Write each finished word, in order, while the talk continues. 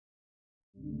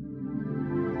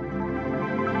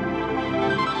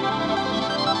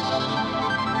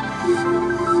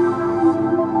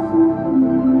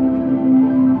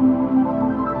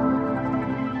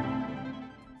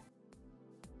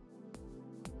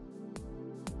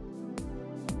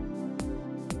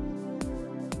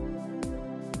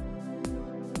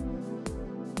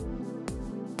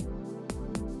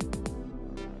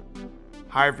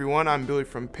Hi everyone, I'm Billy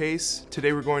from Pace.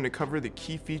 Today we're going to cover the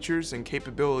key features and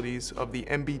capabilities of the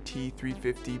MBT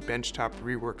 350 Benchtop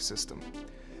Rework system.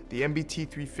 The MBT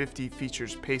 350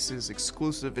 features Pace's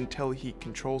exclusive IntelliHeat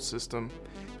control system,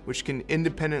 which can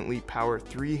independently power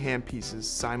 3 handpieces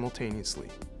simultaneously,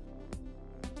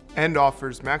 and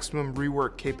offers maximum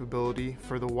rework capability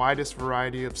for the widest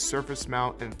variety of surface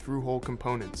mount and through-hole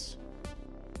components.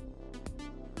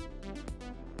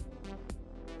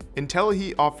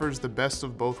 IntelliHeat offers the best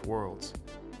of both worlds.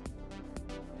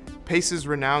 Pace's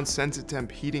renowned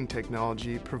Sensitemp heating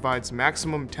technology provides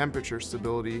maximum temperature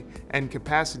stability and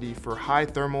capacity for high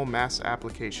thermal mass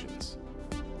applications.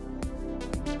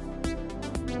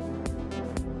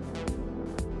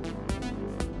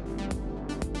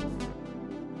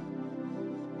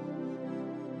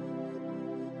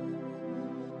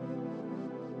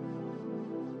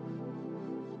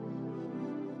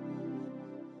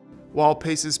 While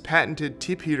Pace's patented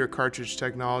Tip-Heater Cartridge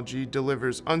technology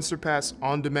delivers unsurpassed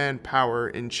on-demand power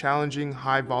in challenging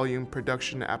high-volume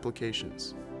production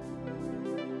applications.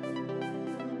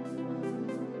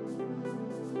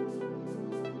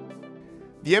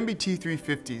 The MBT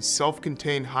 350's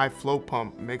self-contained high-flow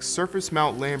pump makes surface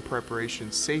mount land preparation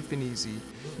safe and easy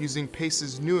using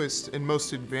Pace's newest and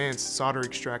most advanced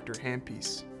Sodr-X-Tractor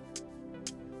handpiece.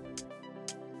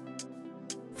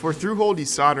 For through-hole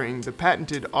desoldering, the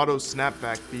patented auto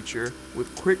snapback feature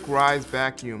with quick rise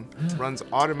vacuum runs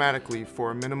automatically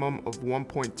for a minimum of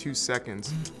 1.2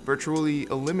 seconds, virtually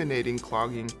eliminating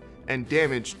clogging and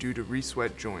damage due to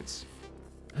resweat joints.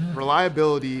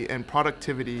 Reliability and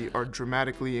productivity are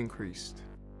dramatically increased.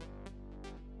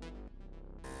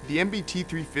 The MBT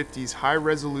 350's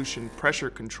high-resolution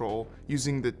pressure control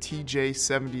using the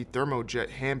TJ-70 ThermoJet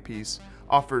handpiece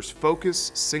offers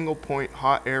focused single-point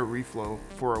hot air reflow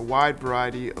for a wide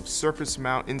variety of surface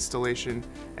mount installation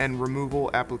and removal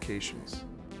applications.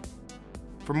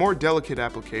 For more delicate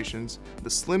applications, the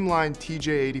slimline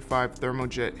TJ-85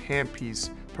 ThermoJet handpiece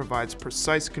provides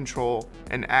precise control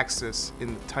and access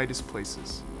in the tightest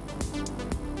places.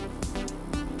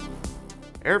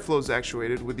 Airflow is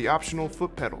actuated with the optional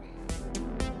foot pedal.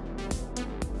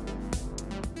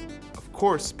 Of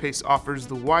course, Pace offers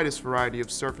the widest variety of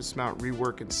surface mount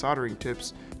rework and soldering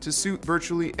tips to suit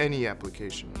virtually any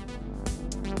application.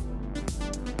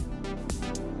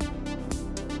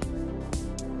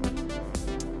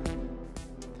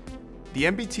 The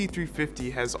MBT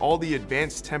 350 has all the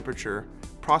advanced temperature,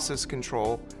 process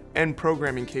control, and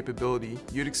programming capability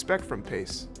you'd expect from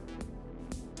Pace.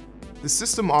 The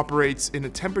system operates in a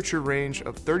temperature range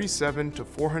of 37 to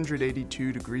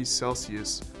 482 degrees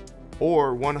Celsius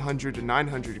or 100 to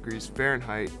 900 degrees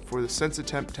Fahrenheit for the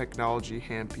Sensitemp technology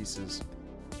handpieces,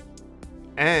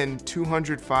 and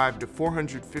 205 to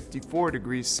 454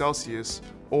 degrees Celsius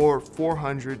or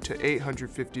 400 to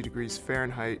 850 degrees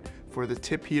Fahrenheit for the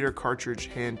Tip-Heater Cartridge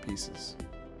handpieces.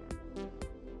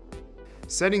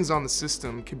 Settings on the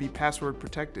system can be password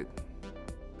protected.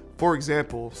 For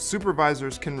example,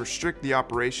 supervisors can restrict the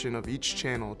operation of each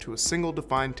channel to a single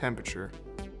defined temperature,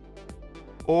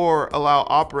 or allow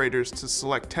operators to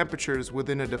select temperatures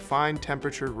within a defined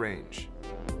temperature range.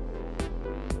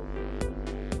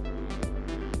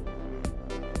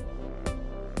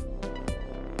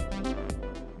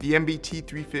 The MBT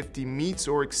 350 meets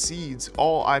or exceeds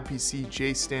all IPC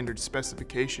J standard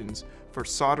specifications for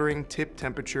soldering tip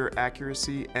temperature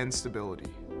accuracy and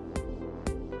stability.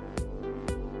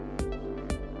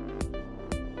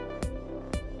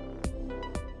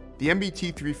 The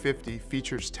MBT 350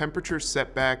 features temperature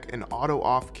setback and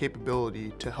auto-off capability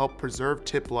to help preserve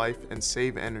tip life and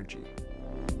save energy.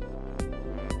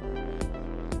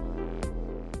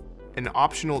 An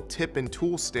optional tip and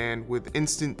tool stand with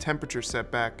instant temperature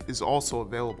setback is also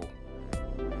available.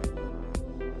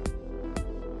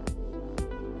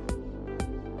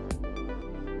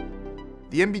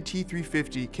 The MBT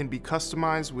 350 can be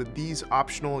customized with these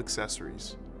optional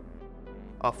accessories: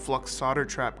 a flux solder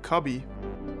trap cubby,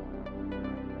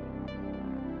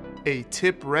 a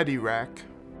tip ready rack,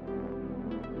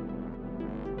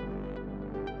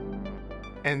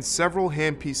 and several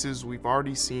handpieces we've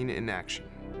already seen in action.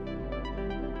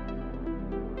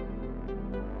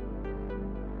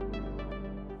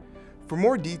 For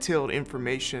more detailed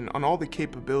information on all the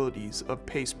capabilities of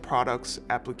Pace products,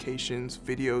 applications,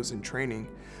 videos, and training,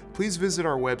 please visit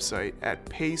our website at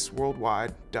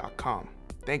paceworldwide.com.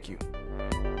 Thank you.